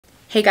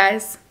Hey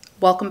guys,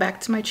 welcome back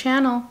to my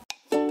channel.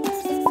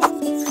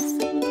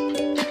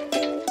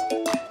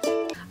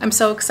 I'm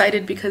so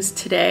excited because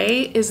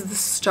today is the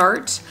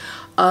start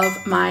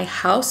of my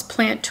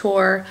houseplant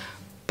tour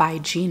by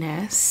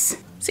genus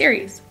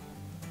series.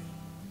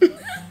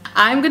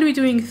 I'm gonna be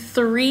doing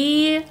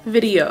 3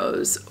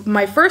 videos.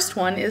 My first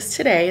one is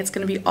today. It's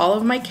gonna be all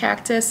of my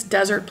cactus,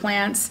 desert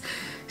plants,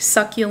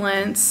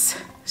 succulents,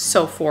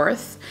 so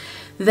forth.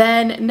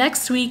 Then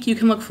next week you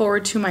can look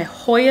forward to my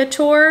Hoya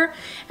tour,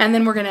 and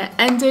then we're gonna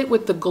end it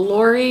with the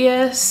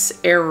glorious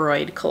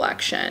aroid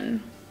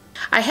collection.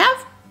 I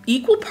have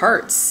equal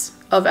parts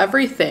of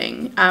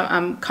everything,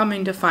 I'm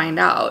coming to find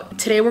out.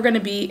 Today we're gonna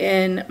be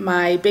in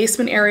my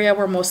basement area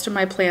where most of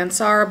my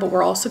plants are, but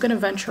we're also gonna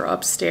venture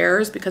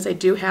upstairs because I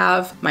do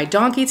have my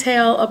donkey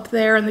tail up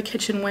there in the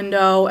kitchen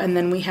window, and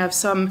then we have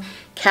some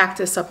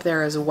cactus up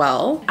there as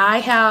well.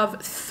 I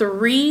have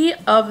 3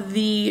 of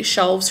the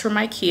shelves from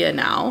IKEA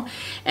now,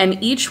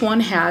 and each one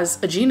has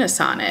a genus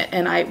on it.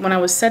 And when I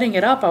was setting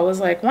it up, I was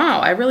like,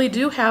 wow, I really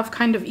do have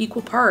kind of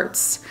equal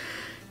parts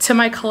to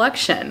my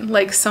collection.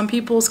 Like, some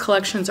people's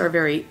collections are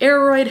very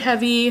aroid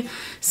heavy,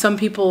 some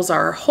people's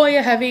are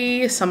Hoya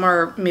heavy, some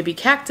are maybe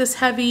cactus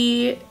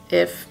heavy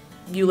if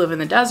you live in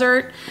the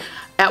desert.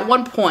 At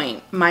one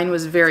point, mine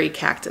was very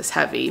cactus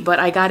heavy, but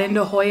I got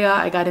into Hoya,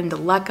 I got into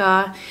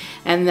Leca,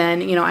 and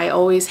then, you know, I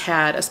always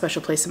had a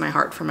special place in my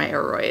heart for my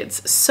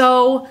aroids.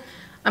 So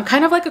I'm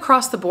kind of like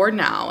across the board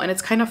now, and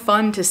it's kind of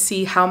fun to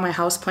see how my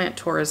houseplant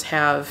tours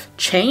have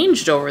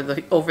changed over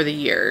the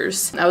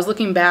years. I was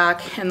looking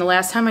back, and the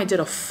last time I did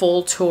a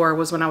full tour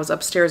was when I was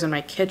upstairs in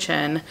my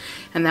kitchen,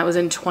 and that was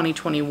in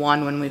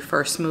 2021 when we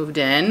first moved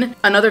in.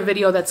 Another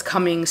video that's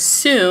coming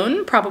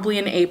soon, probably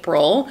in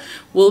April,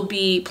 will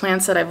be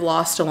plants that I've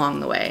lost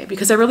along the way,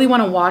 because I really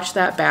want to watch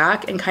that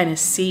back and kind of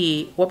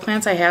see what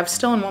plants I have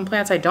still and what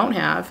plants I don't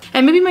have,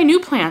 and maybe my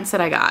new plants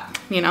that I got,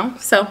 you know?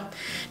 So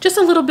just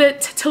a little bit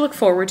to look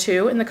forward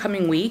to in the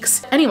coming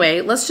weeks.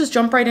 Anyway, let's just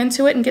jump right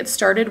into it and get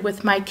started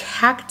with my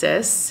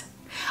cactus.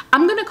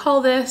 I'm gonna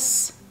call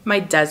this my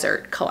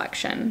desert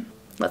collection.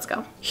 Let's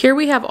go. Here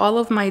we have all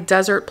of my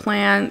desert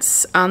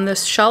plants on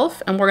this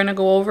shelf, and we're gonna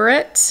go over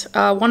it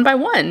one by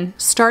one.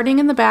 Starting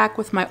in the back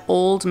with my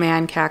old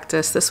man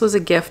cactus. This was a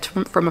gift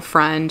from a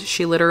friend.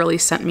 She literally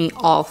sent me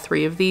all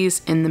 3 of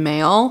these in the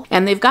mail,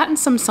 and they've gotten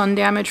some sun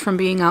damage from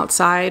being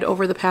outside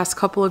over the past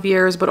couple of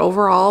years, but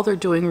overall they're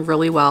doing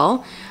really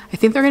well. I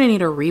think they're gonna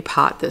need a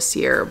repot this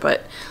year,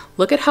 but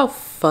look at how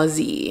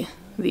fuzzy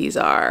these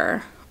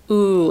are.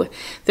 Ooh,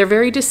 they're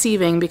very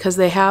deceiving because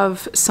they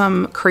have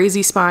some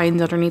crazy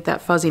spines underneath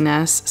that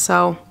fuzziness,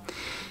 so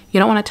you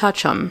don't want to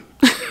touch them.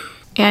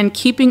 And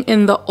keeping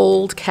in the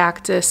old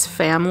cactus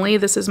family,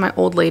 this is my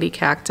old lady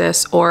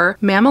cactus, or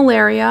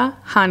Mammillaria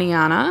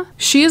haniana.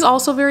 She is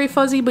also very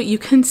fuzzy, but you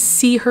can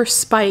see her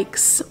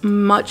spikes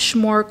much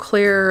more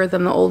clearer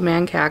than the old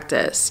man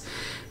cactus.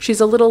 She's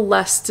a little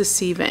less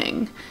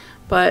deceiving,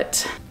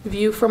 but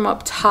view from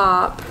up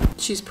top,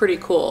 she's pretty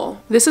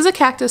cool. This is a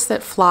cactus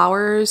that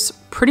flowers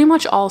pretty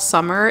much all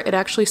summer. It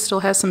actually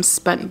still has some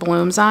spent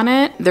blooms on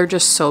it. They're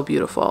just so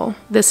beautiful.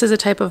 This is a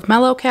type of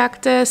mellow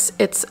cactus.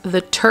 It's the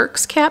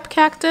Turk's cap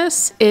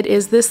cactus. It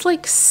is this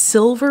like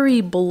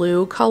silvery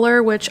blue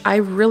color, which I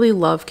really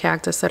love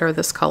cactus that are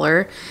this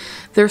color.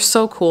 They're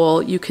so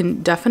cool. You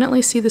can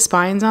definitely see the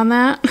spines on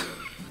that.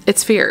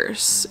 It's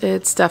fierce.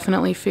 It's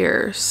definitely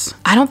fierce.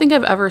 I don't think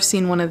I've ever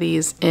seen one of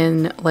these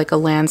in like a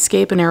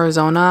landscape in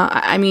Arizona.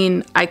 I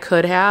mean, I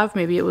could have.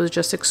 Maybe it was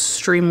just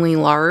extremely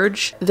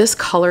large. This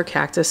color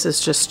cactus is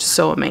just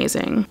so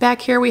amazing.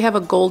 Back here we have a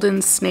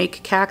golden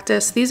snake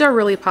cactus. These are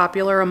really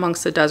popular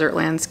amongst the desert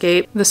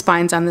landscape. The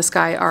spines on this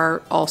guy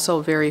are also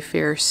very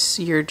fierce.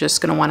 You're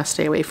just gonna want to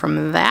stay away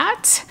from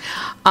that.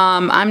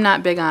 I'm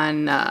not big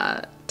on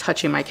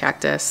touching my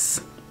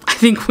cactus. I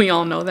think we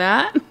all know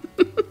that.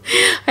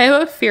 I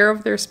have a fear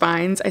of their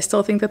spines. I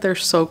still think that they're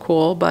so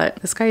cool, but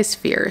this guy is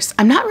fierce.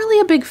 I'm not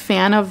really a big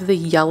fan of the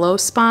yellow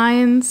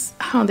spines.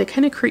 I don't know, they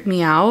kind of creep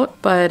me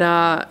out,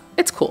 but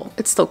it's cool.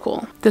 It's still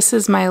cool. This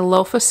is my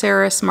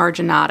Lophoceros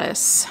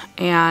marginatus,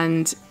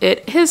 and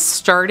it has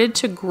started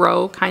to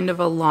grow kind of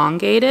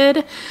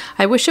elongated.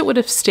 I wish it would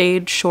have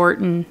stayed short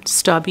and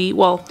stubby.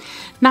 Well,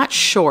 not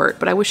short,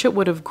 but I wish it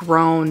would have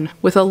grown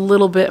with a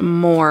little bit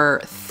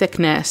more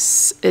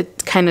thickness.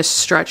 It kind of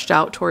stretched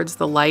out towards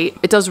the light.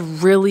 It does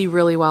really,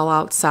 really well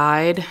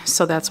outside,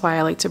 so that's why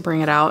I like to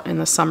bring it out in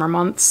the summer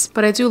months.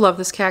 But I do love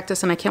this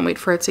cactus, and I can't wait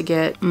for it to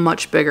get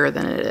much bigger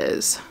than it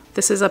is.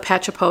 This is a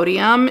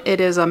Pachapodium.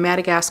 It is a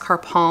Madagascar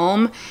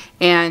palm,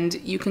 and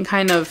you can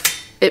kind of,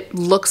 it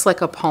looks like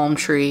a palm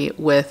tree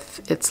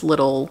with its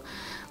little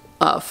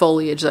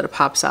foliage that it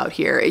pops out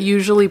here. It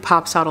usually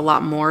pops out a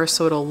lot more,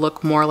 so it'll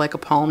look more like a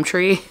palm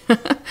tree.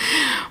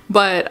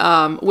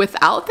 But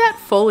without that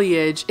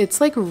foliage, it's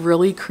like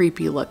really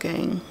creepy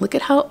looking. Look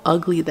at how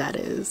ugly that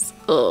is.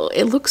 Oh,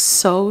 it looks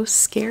so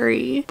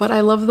scary, but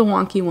I love the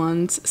wonky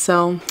ones.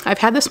 So I've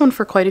had this one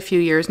for quite a few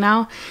years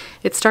now.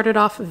 It started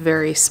off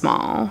very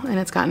small and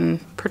it's gotten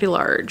pretty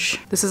large.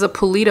 This is a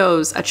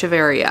Pulido's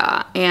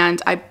Echeveria,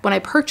 and when I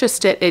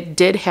purchased it, it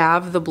did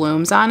have the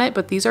blooms on it,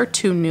 but these are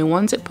 2 new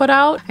ones it put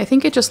out. I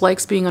think it just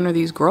likes being under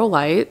these grow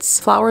lights.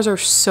 Flowers are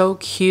so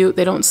cute.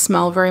 They don't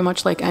smell very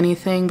much like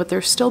anything, but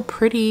they're still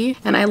pretty.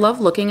 And I love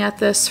looking at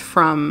this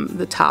from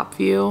the top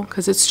view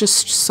because it's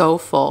just so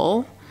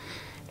full.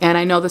 And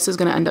I know this is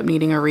gonna end up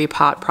needing a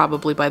repot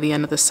probably by the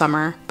end of the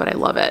summer, but I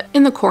love it.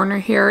 In the corner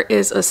here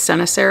is a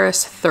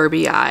Stenoceras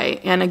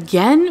thurbii, and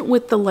again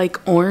with the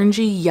like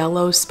orangey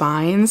yellow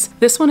spines.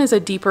 This one is a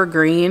deeper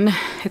green.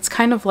 It's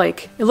kind of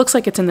like, it looks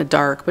like it's in the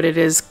dark, but it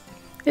is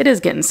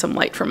getting some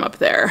light from up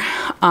there.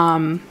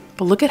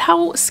 But look at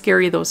how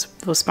scary those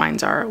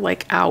spines are,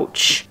 like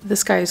ouch.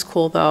 This guy is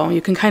cool though.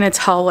 You can kind of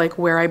tell like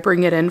where I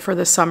bring it in for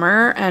the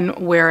summer and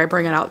where I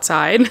bring it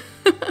outside.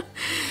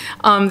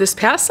 This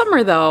past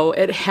summer though,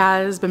 it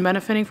has been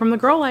benefiting from the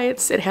grow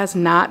lights. It has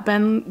not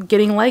been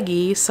getting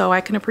leggy, so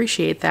I can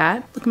appreciate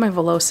that. Look at my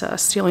Velosa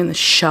stealing the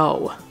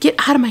show. Get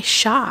out of my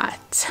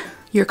shot.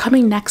 You're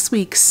coming next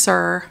week,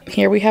 sir.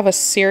 Here we have a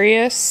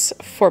Sirius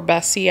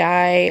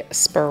Forbesii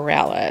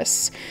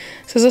spiralis.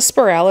 This is a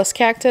spiralis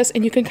cactus,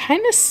 and you can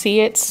kind of see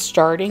it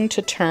starting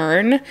to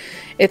turn.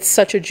 It's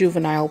such a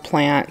juvenile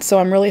plant, so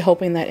I'm really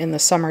hoping that in the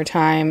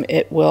summertime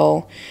it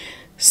will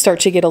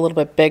start to get a little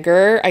bit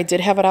bigger. I did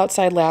have it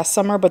outside last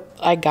summer, but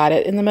I got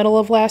it in the middle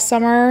of last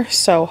summer,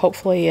 so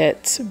hopefully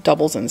it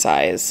doubles in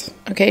size.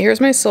 Okay,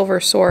 here's my silver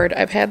sword.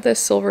 I've had this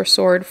silver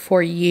sword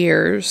for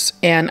years,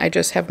 and I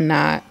just have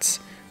not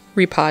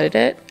repotted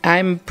it.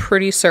 I'm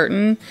pretty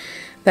certain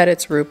that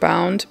it's root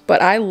bound,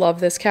 but I love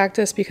this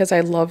cactus because I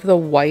love the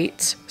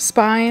white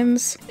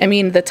spines. I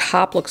mean, the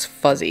top looks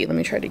fuzzy. Let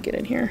me try to get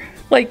in here.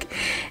 Like,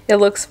 it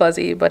looks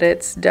fuzzy, but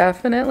it's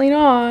definitely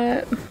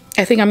not.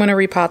 I think I'm gonna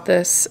repot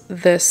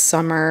this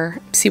summer,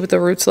 see what the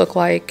roots look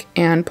like,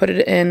 and put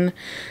it in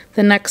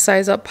the next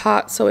size up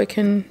pot so it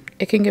can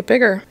get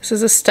bigger. This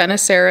is a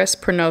Stenoceras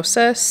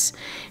prenosus,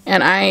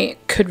 and I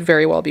could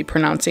very well be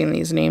pronouncing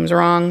these names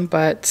wrong,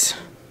 but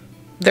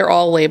they're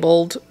all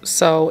labeled,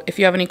 so if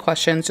you have any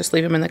questions, just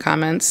leave them in the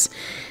comments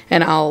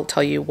and I'll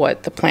tell you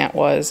what the plant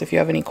was if you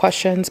have any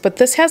questions. But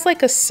this has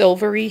like a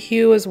silvery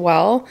hue as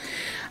well.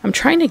 I'm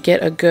trying to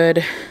get a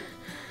good,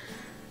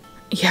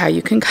 yeah,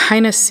 you can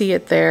kind of see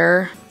it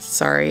there.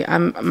 Sorry,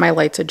 my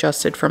light's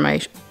adjusted for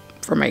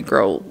my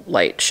grow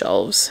light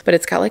shelves, but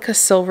it's got like a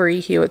silvery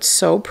hue. It's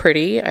so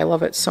pretty. I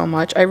love it so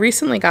much. I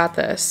recently got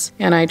this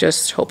and I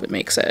just hope it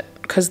makes it,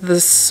 because the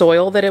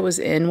soil that it was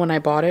in when I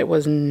bought it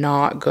was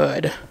not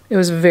good. It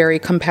was very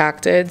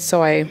compacted,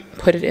 so I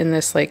put it in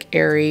this like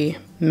airy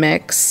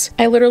mix.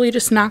 I literally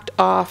just knocked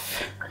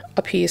off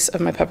a piece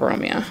of my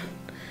peperomia.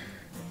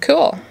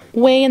 Cool.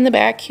 Way in the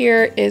back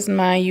here is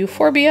my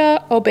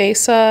Euphorbia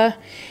obesa,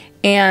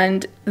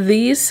 and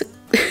these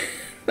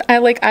I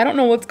don't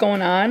know what's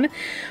going on,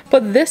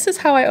 but this is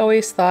how I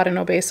always thought an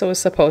obesa was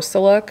supposed to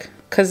look,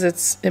 because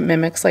it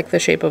mimics like the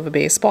shape of a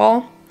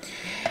baseball.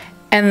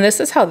 And this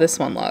is how this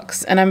one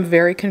looks, and I'm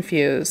very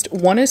confused.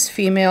 One is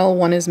female,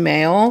 one is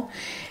male,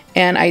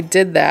 and I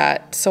did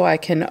that so I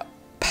can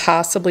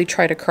possibly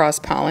try to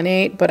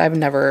cross-pollinate, but I've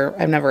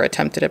never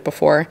attempted it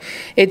before.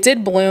 It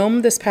did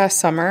bloom this past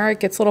summer.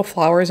 It gets little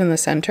flowers in the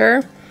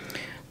center,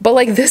 but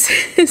like this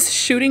is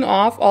shooting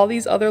off all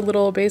these other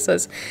little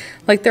obesas.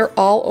 Like they're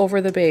all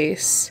over the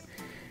base.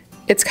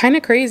 It's kind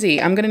of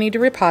crazy. I'm gonna need to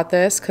repot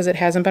this because it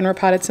hasn't been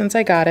repotted since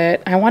I got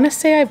it. I want to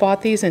say I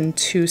bought these in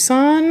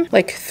Tucson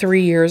like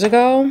 3 years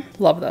ago.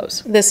 Love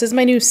those. This is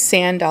my new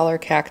sand dollar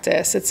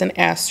cactus. It's an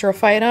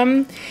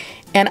astrophytum,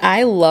 and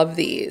I love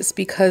these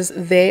because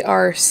they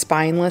are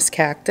spineless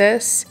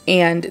cactus,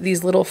 and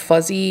these little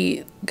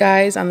fuzzy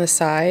guys on the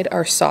side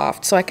are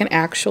soft, so I can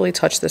actually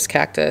touch this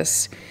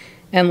cactus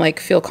and like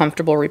feel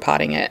comfortable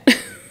repotting it.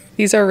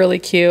 These are really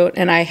cute,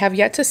 and I have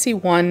yet to see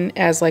one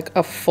as like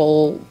a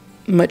full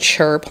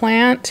mature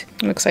plant.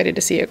 I'm excited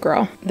to see it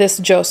grow. This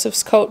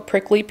Joseph's Coat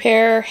prickly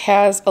pear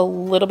has a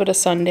little bit of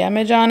sun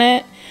damage on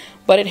it,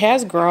 but it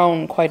has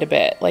grown quite a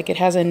bit. Like it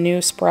has a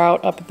new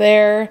sprout up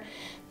there.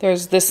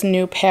 There's this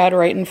new pad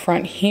right in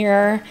front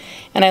here,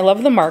 and I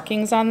love the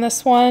markings on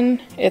this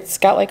one. It's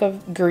got like a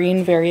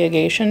green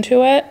variegation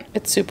to it.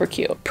 It's super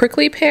cute.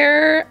 Prickly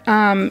pear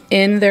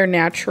in their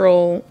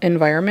natural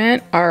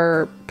environment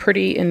are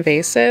pretty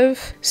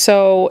invasive.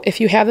 So if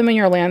you have them in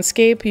your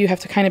landscape, you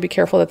have to kind of be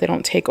careful that they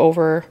don't take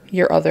over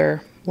your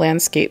other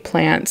landscape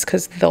plants,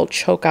 because they'll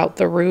choke out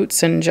the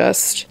roots and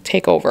just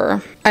take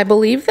over. I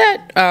believe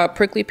that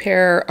prickly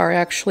pear are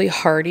actually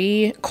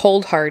hardy,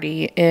 cold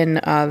hardy in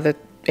the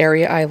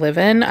area I live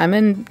in. I'm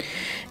in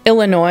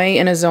Illinois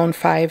in a zone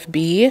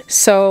 5B.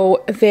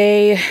 So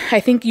I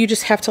think you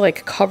just have to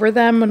like cover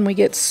them when we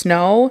get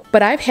snow.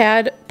 But I've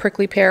had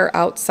prickly pear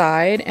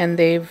outside and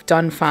they've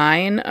done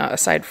fine,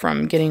 aside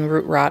from getting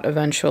root rot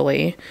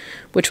eventually,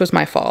 which was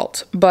my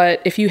fault.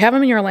 But if you have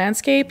them in your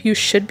landscape, you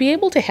should be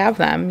able to have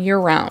them year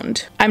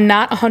round. I'm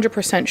not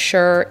 100%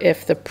 sure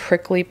if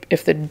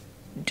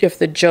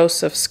the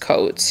Joseph's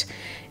coat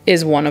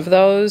is one of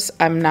those.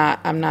 I'm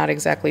not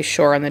exactly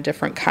sure on the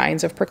different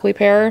kinds of prickly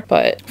pear,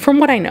 but from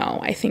what I know,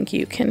 I think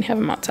you can have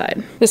them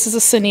outside. This is a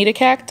Sonita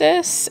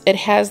cactus. It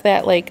has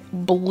that like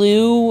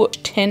blue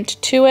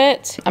tint to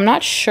it. I'm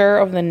not sure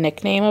of the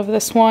nickname of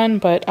this one,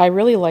 but I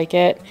really like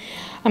it.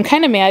 I'm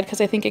kind of mad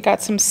because I think it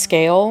got some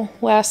scale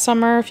last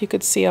summer. If you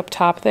could see up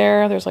top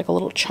there's like a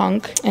little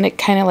chunk, and it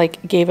kind of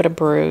like gave it a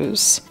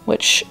bruise,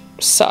 which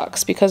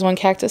sucks because when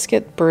cactus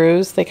get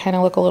bruised, they kind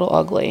of look a little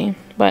ugly,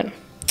 but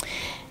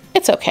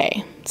it's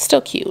okay. It's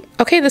still cute.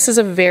 Okay, this is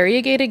a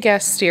variegated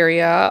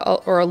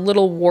gasteria, or a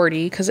little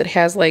warty because it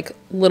has like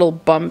little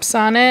bumps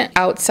on it.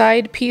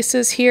 Outside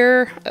pieces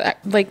here,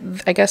 like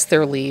I guess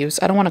they're leaves.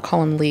 I don't want to call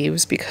them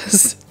leaves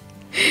because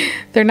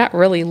they're not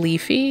really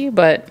leafy,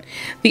 but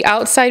the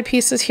outside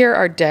pieces here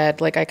are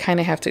dead. Like I kind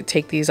of have to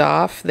take these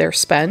off. They're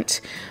spent,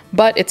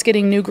 but it's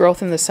getting new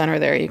growth in the center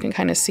there. You can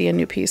kind of see a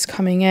new piece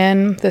coming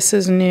in. This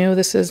is new,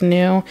 this is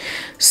new.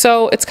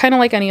 So it's kind of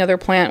like any other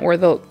plant where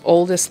the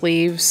oldest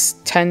leaves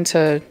tend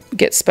to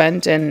get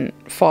spent and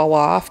fall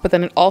off, but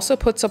then it also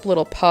puts up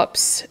little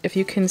pups. If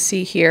you can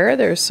see here,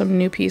 there's some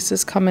new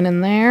pieces coming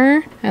in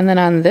there. And then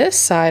on this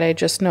side, I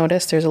just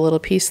noticed there's a little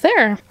piece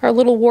there. Our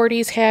little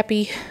warty's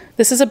happy.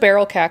 This is a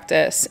barrel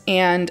cactus,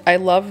 and I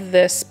love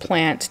this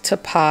plant to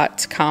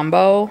pot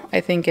combo. I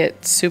think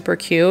it's super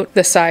cute.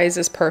 The size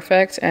is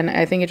perfect, and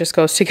I think it just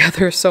goes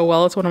together so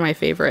well. It's one of my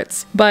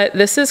favorites. But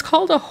this is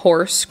called a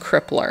horse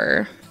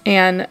crippler,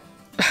 and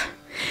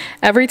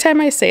every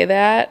time I say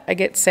that, I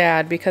get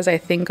sad because I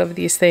think of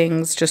these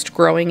things just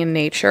growing in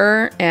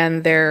nature,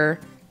 and they're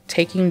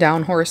taking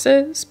down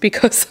horses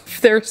because of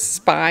their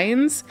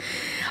spines.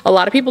 A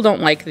lot of people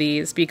don't like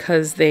these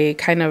because they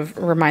kind of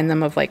remind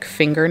them of like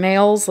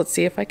fingernails. Let's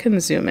see if I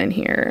can zoom in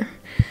here.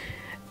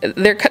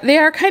 They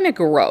are kind of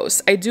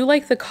gross. I do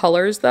like the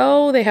colors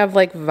though. They have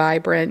like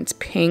vibrant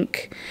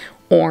pink,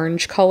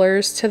 orange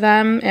colors to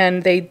them,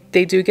 and they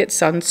do get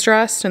sun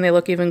stressed and they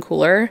look even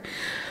cooler.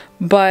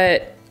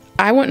 But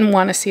I wouldn't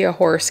want to see a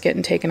horse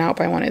getting taken out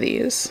by one of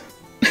these.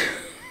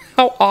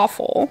 How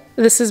awful.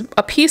 This is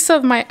a piece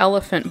of my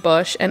elephant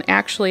bush, and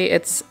actually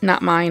it's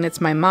not mine, it's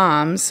my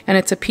mom's, and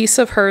it's a piece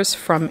of hers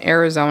from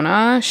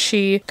Arizona.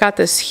 She got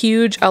this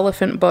huge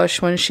elephant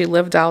bush when she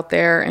lived out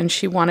there, and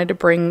she wanted to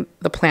bring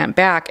the plant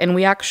back, and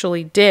we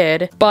actually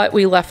did, but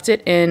we left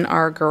it in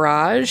our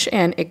garage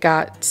and it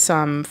got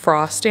some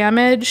frost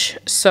damage,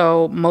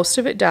 so most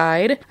of it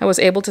died. I was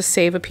able to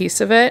save a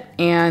piece of it,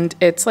 and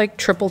it's like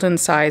tripled in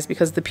size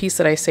because the piece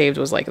that I saved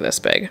was like this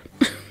big.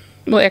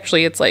 Well,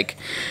 actually, it's like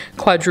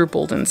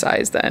quadrupled in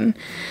size then.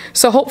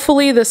 So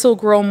hopefully this will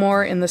grow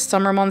more in the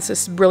summer months.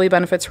 This really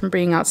benefits from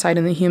being outside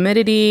in the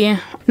humidity.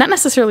 Not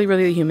necessarily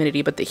really the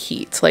humidity, but the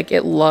heat. Like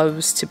it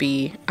loves to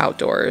be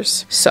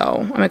outdoors.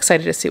 So I'm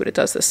excited to see what it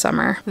does this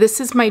summer.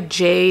 This is my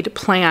jade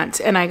plant,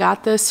 and I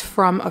got this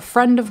from a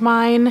friend of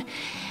mine.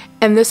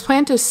 And this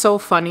plant is so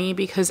funny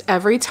because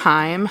every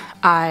time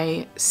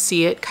I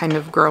see it kind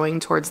of growing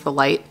towards the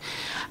light,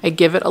 I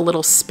give it a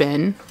little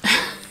spin.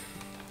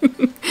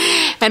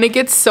 And it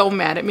gets so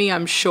mad at me,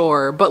 I'm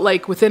sure, but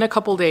like within a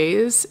couple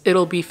days,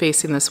 it'll be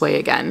facing this way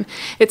again.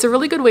 It's a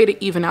really good way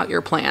to even out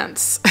your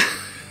plants,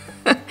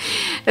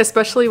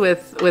 especially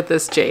with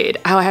this jade.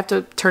 I have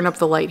to turn up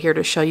the light here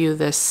to show you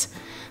this.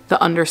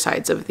 The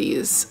undersides of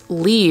these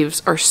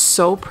leaves are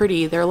so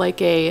pretty. They're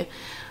like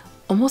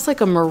almost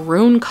like a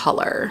maroon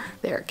color.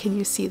 There, can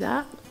you see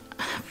that?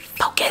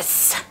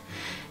 Focus.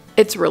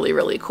 It's really,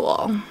 really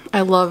cool.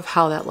 I love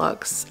how that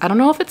looks. I don't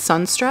know if it's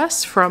sun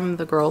stress from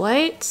the grow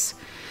lights,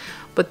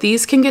 but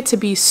these can get to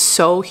be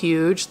so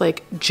huge,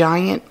 like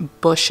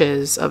giant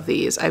bushes of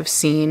these I've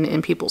seen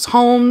in people's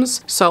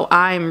homes. So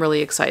I'm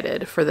really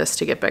excited for this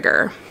to get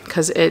bigger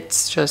because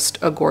it's just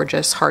a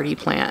gorgeous hardy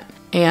plant.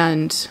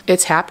 And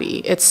it's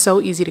happy. It's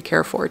so easy to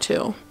care for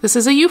too. This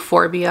is a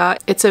Euphorbia.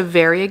 It's a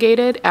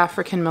variegated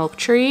African milk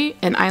tree,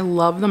 and I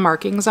love the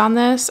markings on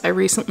this. I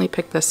recently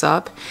picked this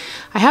up.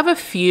 I have a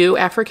few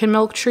African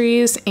milk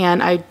trees,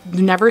 and I've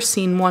never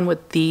seen one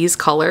with these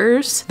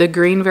colors. The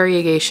green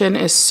variegation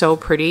is so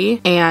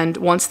pretty, and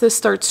once this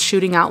starts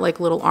shooting out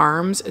like little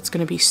arms, it's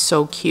gonna be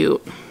so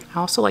cute. I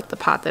also like the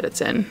pot that it's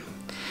in.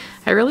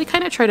 I really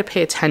kind of try to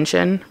pay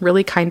attention,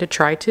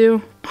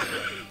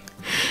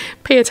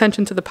 pay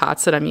attention to the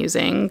pots that I'm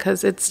using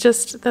because it's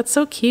just, that's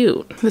so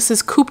cute. This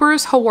is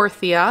Cooper's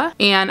Haworthia,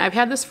 and I've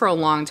had this for a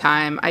long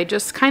time. I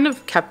just kind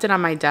of kept it on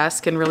my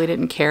desk and really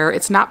didn't care.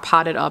 It's not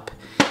potted up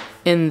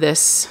in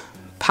this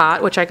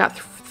pot, which I got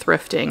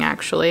thrifting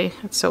actually.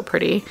 It's so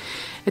pretty.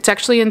 It's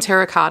actually in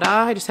terracotta.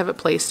 I just have it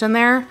placed in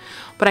there.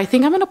 But I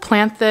think I'm gonna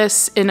plant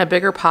this in a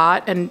bigger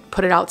pot and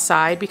put it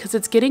outside because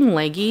it's getting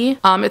leggy.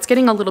 It's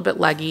getting a little bit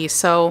leggy,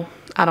 so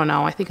I don't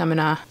know. I think I'm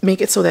gonna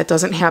make it so that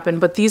doesn't happen.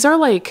 But these are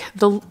like,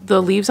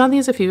 the leaves on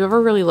these, if you've ever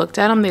really looked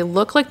at them, they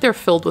look like they're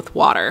filled with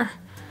water.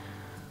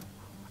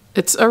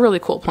 It's a really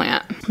cool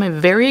plant. My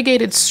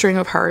variegated string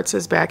of hearts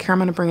is back here. I'm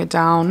gonna bring it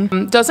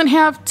down. Doesn't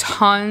have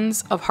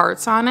tons of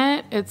hearts on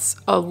it. It's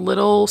a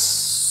little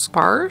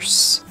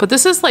sparse, but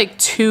this is like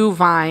 2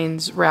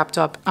 vines wrapped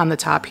up on the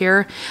top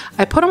here.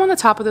 I put them on the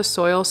top of the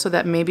soil so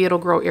that maybe it'll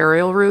grow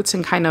aerial roots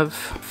and kind of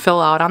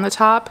fill out on the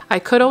top. I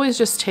could always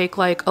just take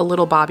like a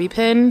little bobby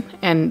pin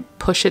and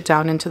push it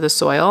down into the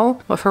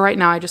soil. But for right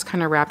now, I just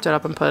kind of wrapped it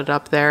up and put it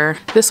up there.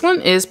 This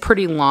one is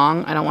pretty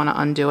long. I don't want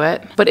to undo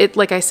it, but it,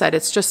 like I said,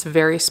 it's just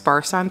very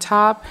sparse on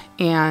top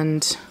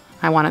and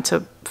I want it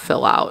to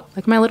fill out.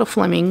 Like my little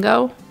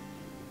flamingo.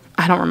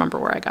 I don't remember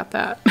where I got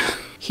that.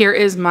 Here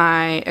is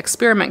my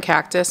experiment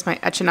cactus, my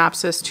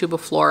Echinopsis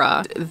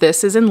tubiflora.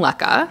 This is in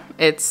leca.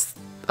 It's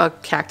a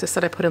cactus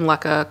that I put in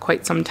leca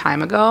quite some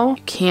time ago.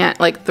 You can't,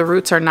 like the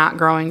roots are not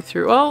growing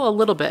through, oh, a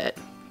little bit.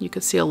 You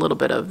could see a little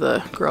bit of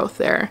the growth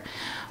there,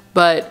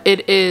 but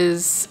it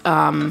is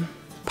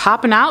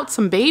popping out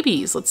some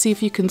babies. Let's see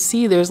if you can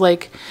see, there's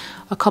like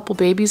a couple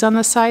babies on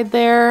the side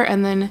there,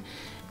 and then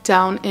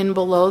down in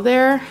below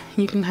there,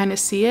 you can kind of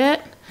see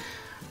it.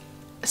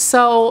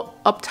 So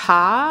up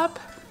top,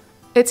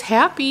 it's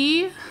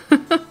happy.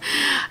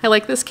 I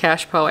like this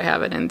cash po I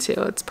have it in too.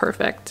 It's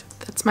perfect.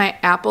 That's my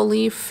apple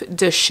leaf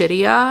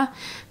Dischidia.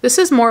 This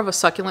is more of a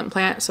succulent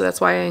plant, so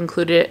that's why I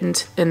included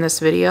it in this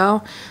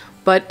video.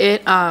 But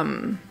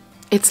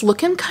it's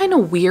looking kind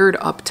of weird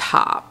up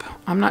top.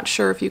 I'm not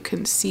sure if you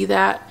can see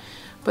that,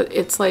 but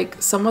it's like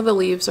some of the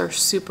leaves are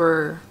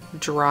super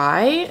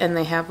dry and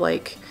they have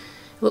like,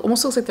 it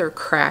almost looks like they're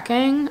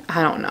cracking.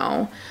 I don't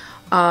know.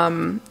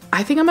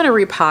 I think I'm gonna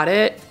repot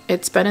it.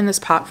 It's been in this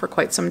pot for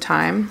quite some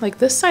time. Like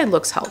this side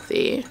looks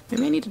healthy.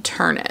 Maybe I need to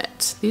turn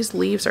it. These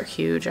leaves are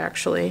huge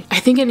actually. I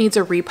think it needs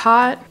a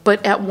repot,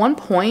 but at one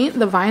point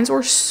the vines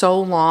were so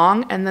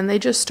long and then they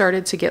just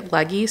started to get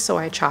leggy, so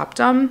I chopped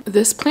them.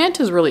 This plant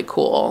is really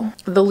cool.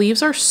 The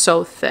leaves are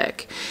so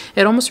thick.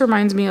 It almost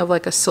reminds me of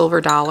like a silver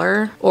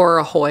dollar or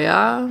a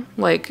Hoya.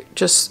 Like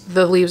just,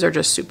 the leaves are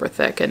just super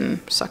thick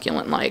and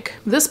succulent like.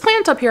 This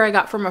plant up here I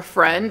got from a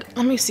friend.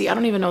 Let me see, I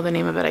don't even know the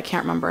name of it. I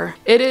can't remember.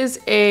 It is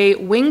a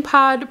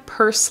wingpod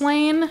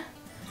purslane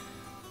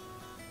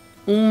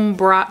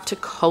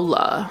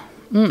umbraticola.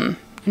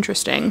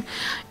 Interesting.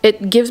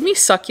 It gives me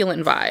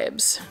succulent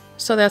vibes,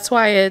 so that's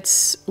why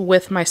it's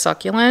with my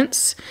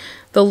succulents.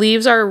 The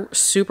leaves are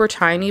super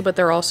tiny, but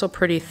they're also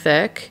pretty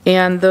thick,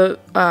 and the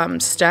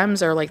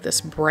stems are like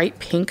this bright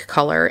pink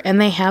color, and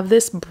they have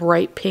this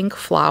bright pink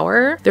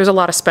flower. There's a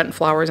lot of spent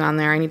flowers on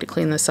there. I need to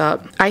clean this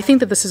up. I think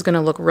that this is going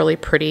to look really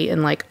pretty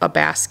in like a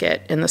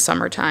basket in the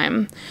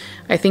summertime.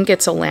 I think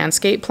it's a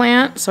landscape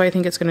plant, so I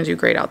think it's going to do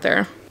great out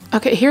there.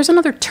 Okay, here's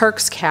another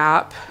Turk's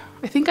cap.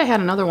 I think I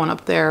had another one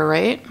up there,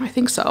 right? I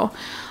think so.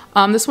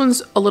 This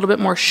one's a little bit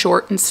more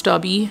short and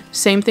stubby.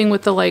 Same thing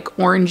with the like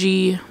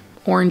orangey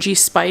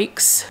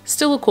spikes.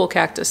 Still a cool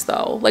cactus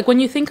though. Like when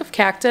you think of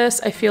cactus,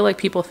 I feel like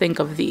people think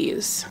of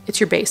these. It's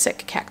your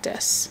basic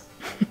cactus.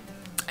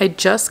 I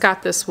just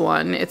got this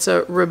one. It's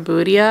a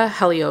Rebudia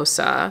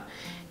heliosa.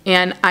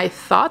 And I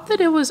thought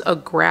that it was a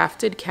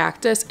grafted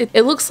cactus.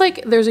 It looks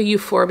like there's a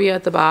Euphorbia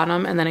at the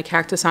bottom and then a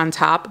cactus on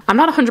top. I'm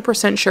not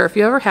 100% sure. If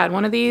you ever had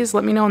one of these,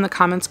 let me know in the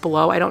comments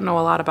below. I don't know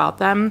a lot about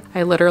them.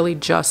 I literally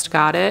just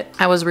got it.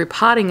 I was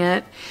repotting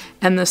it,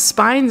 and the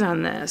spines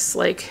on this,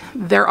 like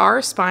there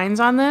are spines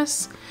on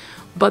this,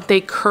 but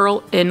they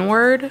curl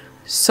inward.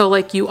 So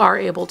like you are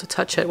able to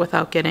touch it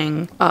without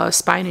getting a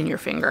spine in your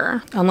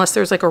finger, unless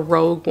there's like a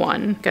rogue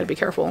one. Gotta be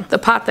careful. The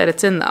pot that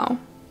it's in though,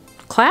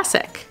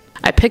 classic.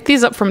 I picked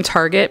these up from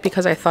Target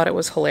because I thought it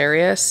was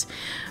hilarious.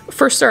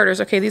 For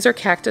starters, okay, these are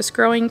cactus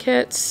growing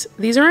kits.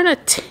 These are in a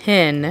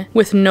tin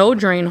with no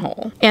drain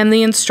hole. And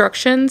the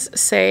instructions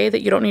say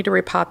that you don't need to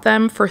repot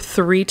them for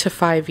 3 to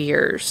 5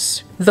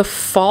 years. The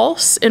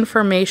false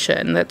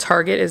information that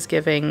Target is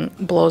giving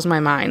blows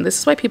my mind. This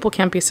is why people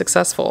can't be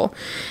successful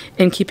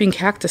in keeping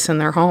cactus in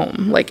their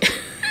home. Like,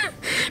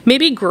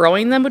 maybe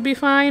growing them would be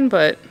fine,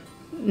 but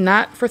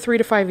not for 3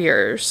 to 5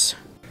 years.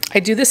 I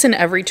do this in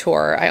every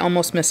tour. I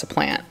almost miss a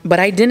plant, but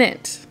I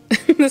didn't.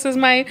 This is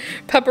my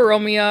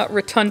Peperomia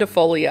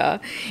rotundifolia,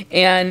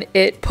 and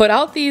it put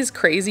out these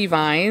crazy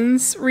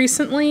vines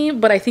recently,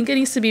 but I think it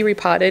needs to be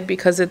repotted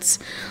because it's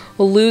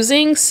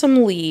losing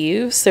some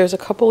leaves. There's a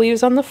couple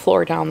leaves on the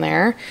floor down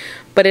there,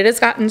 but it has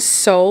gotten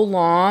so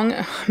long.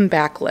 I'm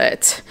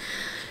backlit.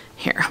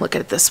 Here, look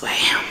at it this way.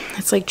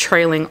 It's like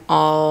trailing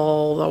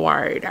all the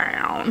way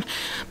down.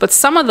 But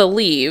some of the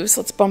leaves,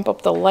 let's bump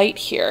up the light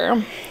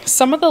here.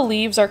 Some of the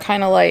leaves are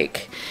kind of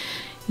like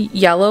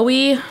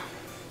yellowy.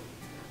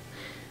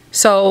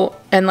 So,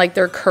 and like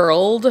they're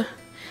curled.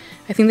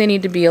 I think they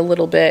need to be a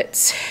little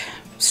bit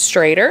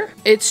straighter.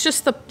 It's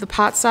just the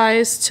pot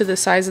size to the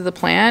size of the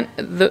plant.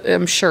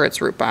 I'm sure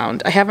it's root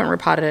bound. I haven't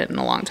repotted it in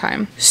a long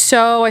time.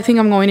 So I think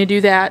I'm going to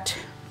do that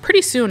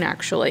pretty soon,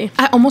 actually.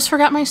 I almost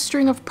forgot my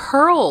string of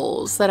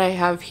pearls that I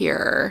have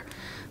here.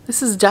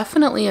 This is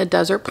definitely a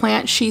desert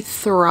plant. She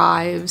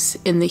thrives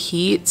in the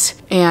heat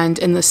and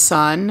in the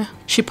sun.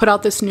 She put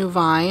out this new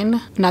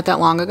vine not that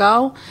long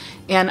ago,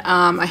 and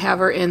I have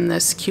her in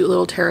this cute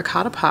little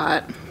terracotta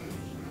pot.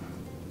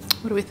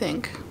 What do we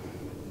think?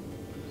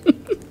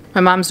 My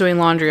mom's doing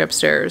laundry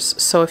upstairs,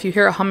 so if you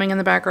hear a humming in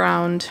the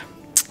background,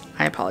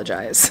 I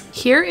apologize.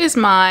 Here is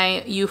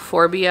my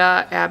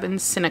Euphorbia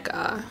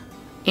abansinica,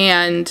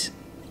 and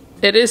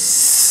it is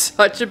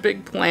such a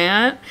big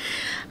plant.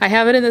 I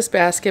have it in this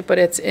basket, but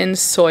it's in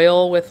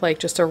soil with like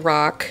just a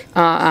rock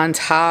on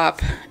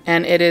top,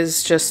 and it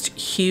is just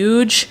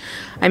huge.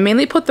 I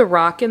mainly put the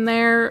rock in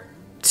there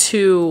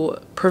to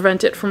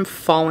prevent it from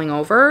falling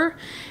over.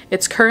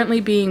 It's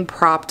currently being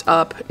propped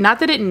up, not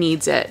that it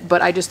needs it,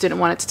 but I just didn't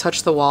want it to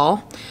touch the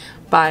wall,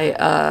 by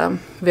a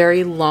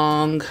very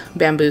long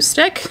bamboo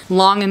stick.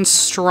 Long and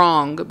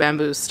strong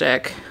bamboo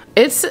stick.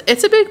 It's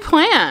a big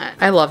plant.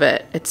 I love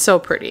it. It's so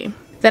pretty.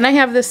 Then I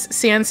have this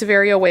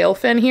Sansevieria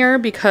whalefin here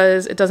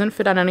because it doesn't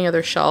fit on any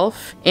other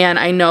shelf. And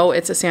I know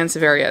it's a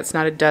Sansevieria. It's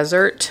not a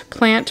desert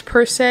plant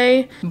per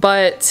se,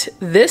 but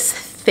this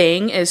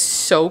thing is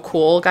so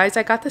cool. Guys,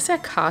 I got this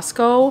at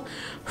Costco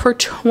for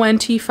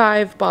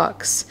 25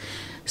 bucks.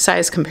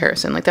 Size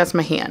comparison, like that's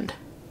my hand.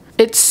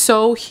 It's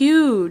so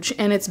huge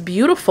and it's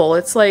beautiful.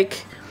 It's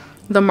like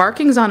the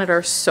markings on it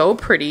are so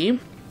pretty.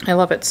 I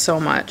love it so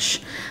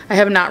much. I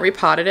have not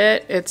repotted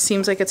it. It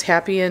seems like it's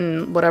happy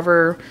in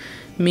whatever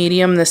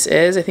medium this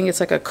is. I think it's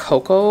like a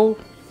cocoa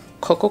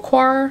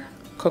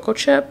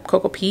chip,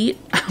 cocoa peat.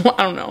 I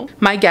don't know.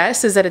 My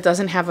guess is that it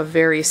doesn't have a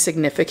very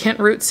significant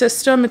root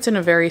system. It's in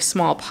a very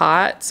small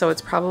pot, so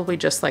it's probably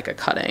just like a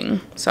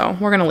cutting. So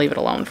we're gonna leave it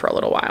alone for a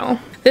little while.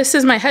 This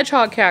is my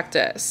hedgehog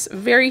cactus.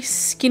 Very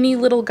skinny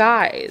little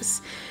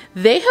guys.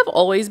 They have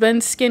always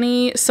been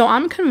skinny, so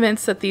I'm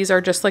convinced that these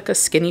are just like a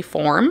skinny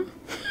form.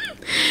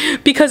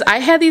 Because I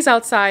had these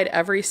outside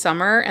every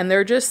summer and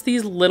they're just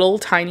these little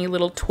tiny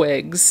little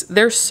twigs.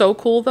 They're so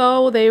cool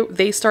though.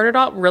 They started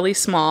out really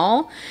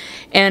small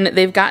and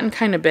they've gotten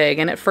kind of big.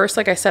 And at first,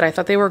 like I said, I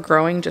thought they were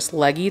growing just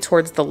leggy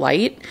towards the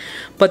light,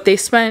 but they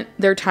spent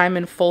their time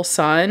in full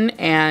sun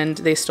and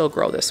they still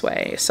grow this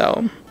way.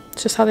 So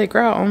it's just how they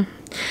grow.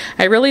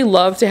 I really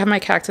love to have my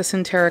cactus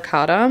in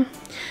terracotta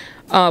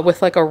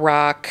with like a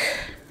rock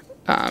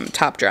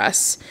top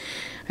dress.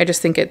 I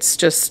just think it's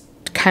just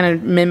kind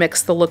of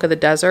mimics the look of the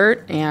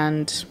desert,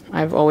 and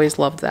I've always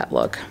loved that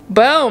look.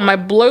 Boom, my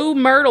blue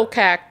myrtle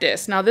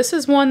cactus. Now this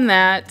is one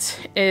that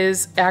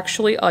is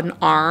actually an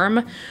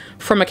arm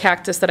from a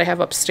cactus that I have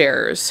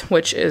upstairs,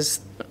 which is,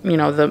 you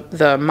know,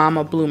 the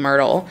mama blue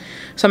myrtle.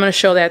 So I'm going to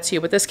show that to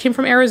you. But this came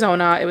from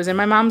Arizona. It was in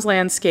my mom's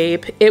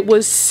landscape. It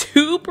was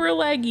super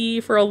leggy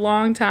for a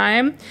long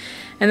time.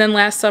 And then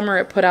last summer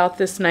it put out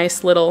this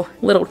nice little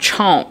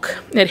chunk.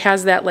 It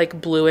has that like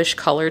bluish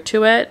color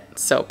to it.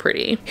 So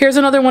pretty. Here's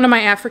another one of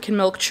my African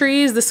milk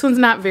trees. This one's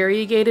not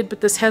variegated,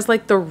 but this has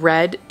like the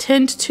red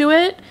tint to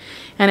it.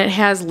 And it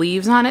has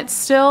leaves on it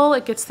still.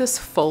 It gets this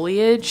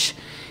foliage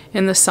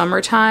in the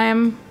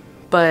summertime.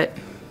 But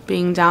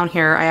being down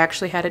here, I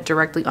actually had it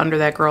directly under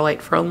that grow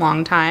light for a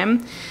long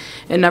time.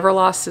 It never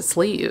lost its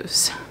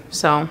leaves.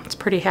 So it's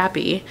pretty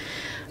happy.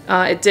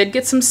 It did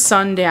get some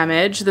sun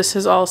damage. This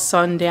is all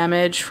sun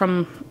damage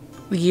from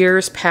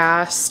years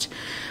past.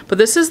 But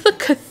this is the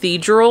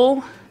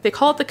cathedral. They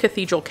call it the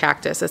cathedral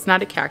cactus. It's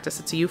not a cactus,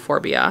 it's a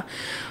euphorbia.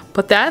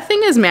 But that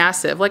thing is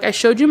massive. Like I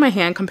showed you my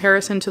hand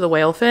comparison to the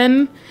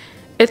whalefin.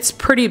 It's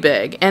pretty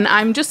big. And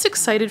I'm just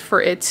excited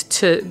for it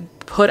to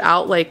put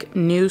out like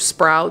new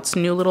sprouts,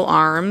 new little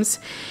arms,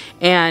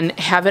 and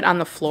have it on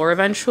the floor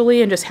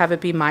eventually and just have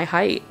it be my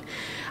height.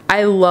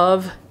 I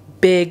love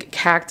big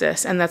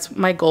cactus, and that's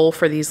my goal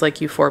for these like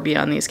euphorbia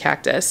on these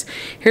cactus.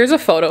 Here's a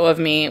photo of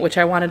me, which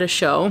I wanted to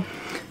show,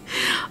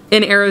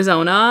 in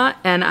Arizona,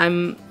 and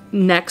I'm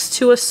next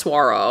to a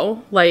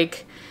saguaro,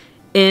 like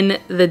in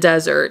the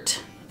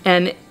desert,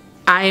 and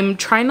I'm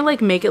trying to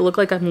like make it look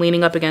like I'm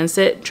leaning up against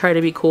it, try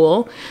to be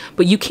cool,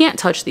 but you can't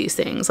touch these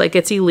things. Like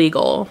it's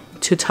illegal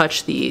to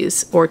touch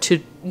these or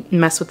to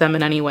mess with them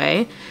in any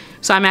way.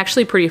 So I'm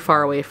actually pretty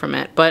far away from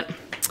it, but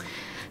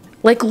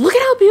like look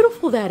at how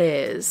beautiful that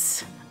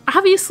is.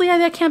 Obviously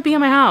that can't be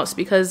in my house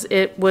because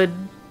it would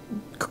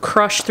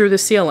crush through the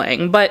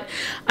ceiling, but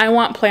I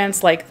want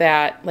plants like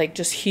that, like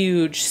just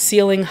huge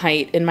ceiling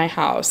height in my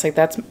house. Like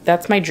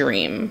that's my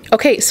dream.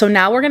 Okay, so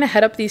now we're gonna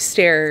head up these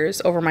stairs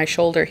over my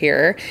shoulder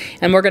here,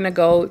 and we're gonna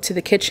go to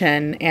the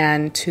kitchen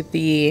and to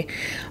the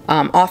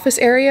office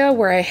area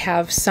where I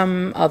have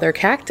some other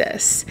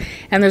cactus.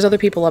 And there's other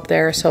people up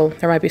there, so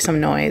there might be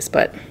some noise,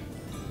 but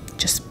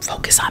just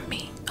focus on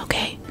me,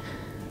 okay?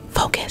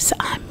 Focus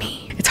on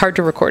me. It's hard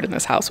to record in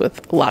this house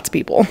with lots of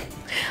people.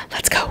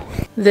 Let's go.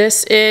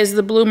 This is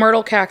the blue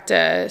myrtle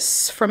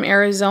cactus from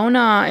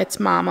Arizona. It's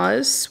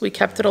Mama's. We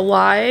kept it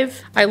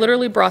alive. I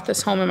literally brought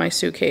this home in my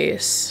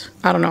suitcase.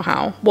 I don't know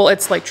how. Well,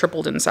 it's like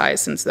tripled in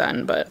size since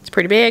then, but it's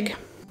pretty big.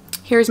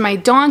 Here's my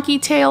donkey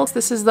tail.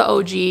 This is the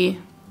OG.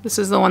 This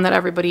is the one that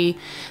everybody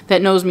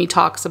that knows me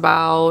talks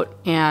about,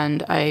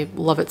 and I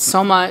love it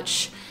so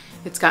much.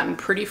 It's gotten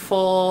pretty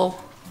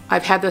full.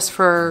 I've had this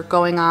for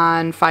going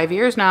on 5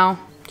 years now.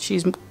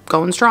 She's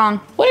going strong.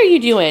 What are you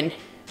doing?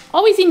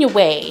 Always in your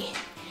way.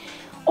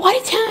 All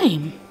the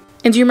time.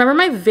 And do you remember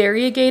my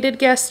variegated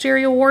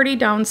Gasteria warty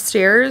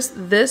downstairs?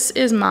 This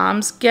is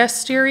Mom's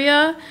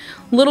Gasteria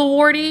little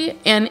warty,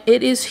 and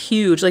it is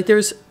huge. Like,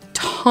 there's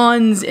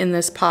tons in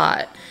this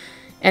pot.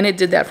 And it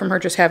did that from her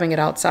just having it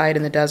outside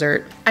in the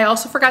desert. I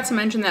also forgot to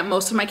mention that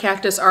most of my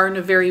cactus are in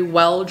a very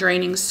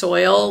well-draining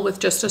soil with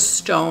just a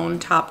stone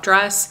top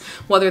dress,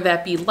 whether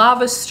that be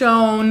lava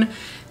stone,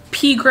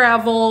 pea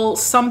gravel,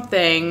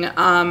 something.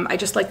 I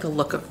just like the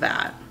look of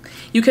that.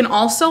 You can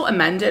also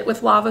amend it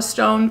with lava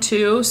stone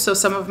too. So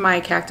some of my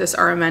cactus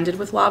are amended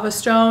with lava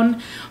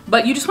stone,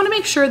 but you just want to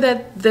make sure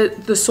that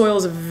the soil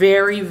is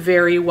very,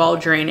 very well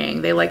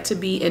draining. They like to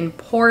be in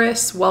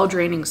porous, well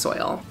draining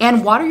soil.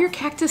 And water your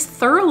cactus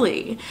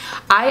thoroughly.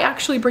 I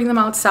actually bring them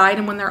outside,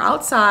 and when they're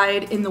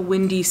outside in the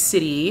windy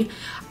city,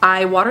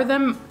 I water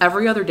them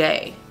every other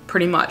day.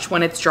 Pretty much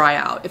when it's dry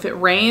out. If it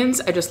rains,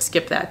 I just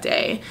skip that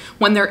day.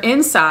 When they're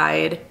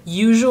inside,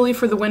 usually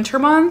for the winter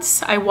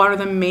months, I water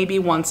them maybe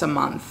once a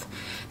month.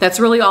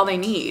 That's really all they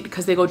need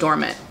because they go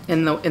dormant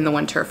in the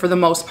winter for the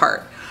most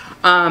part.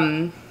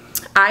 I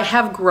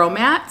have grow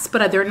mats,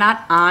 but they're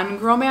not on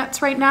grow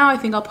mats right now. I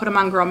think I'll put them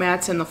on grow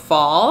mats in the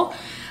fall,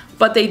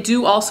 but they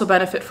do also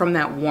benefit from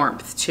that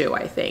warmth too,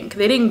 I think.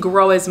 They didn't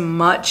grow as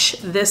much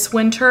this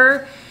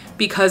winter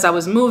because I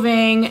was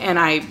moving and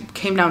I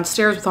came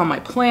downstairs with all my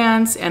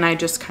plants, and I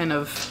just kind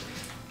of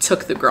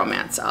took the grow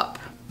mats up.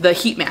 The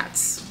heat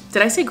mats.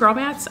 Did I say grow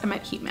mats? I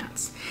meant heat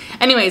mats.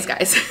 Anyways,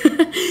 guys,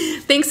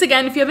 thanks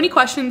again. If you have any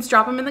questions,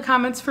 drop them in the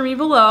comments for me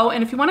below.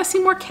 And if you want to see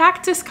more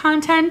cactus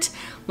content,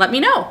 let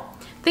me know.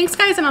 Thanks,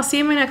 guys, and I'll see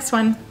you in my next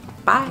one.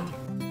 Bye.